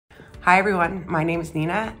Hi everyone, my name is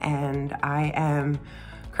Nina and I am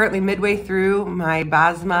currently midway through my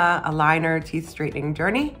Basma aligner teeth straightening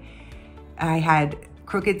journey. I had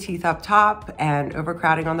crooked teeth up top and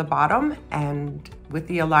overcrowding on the bottom, and with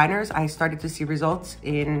the aligners I started to see results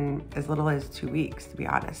in as little as 2 weeks, to be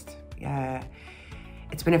honest.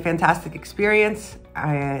 It's been a fantastic experience,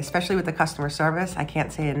 especially with the customer service. I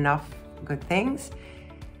can't say enough good things.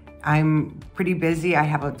 I'm pretty busy. I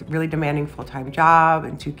have a really demanding full-time job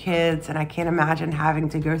and 2 kids, and I can't imagine having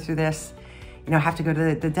to go through this, have to go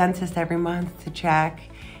to the dentist every month to check.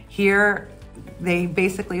 Here, they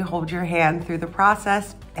basically hold your hand through the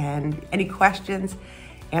process, and any questions,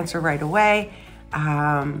 answer right away.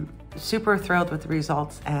 Super thrilled with the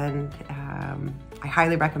results, and I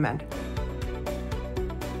highly recommend it.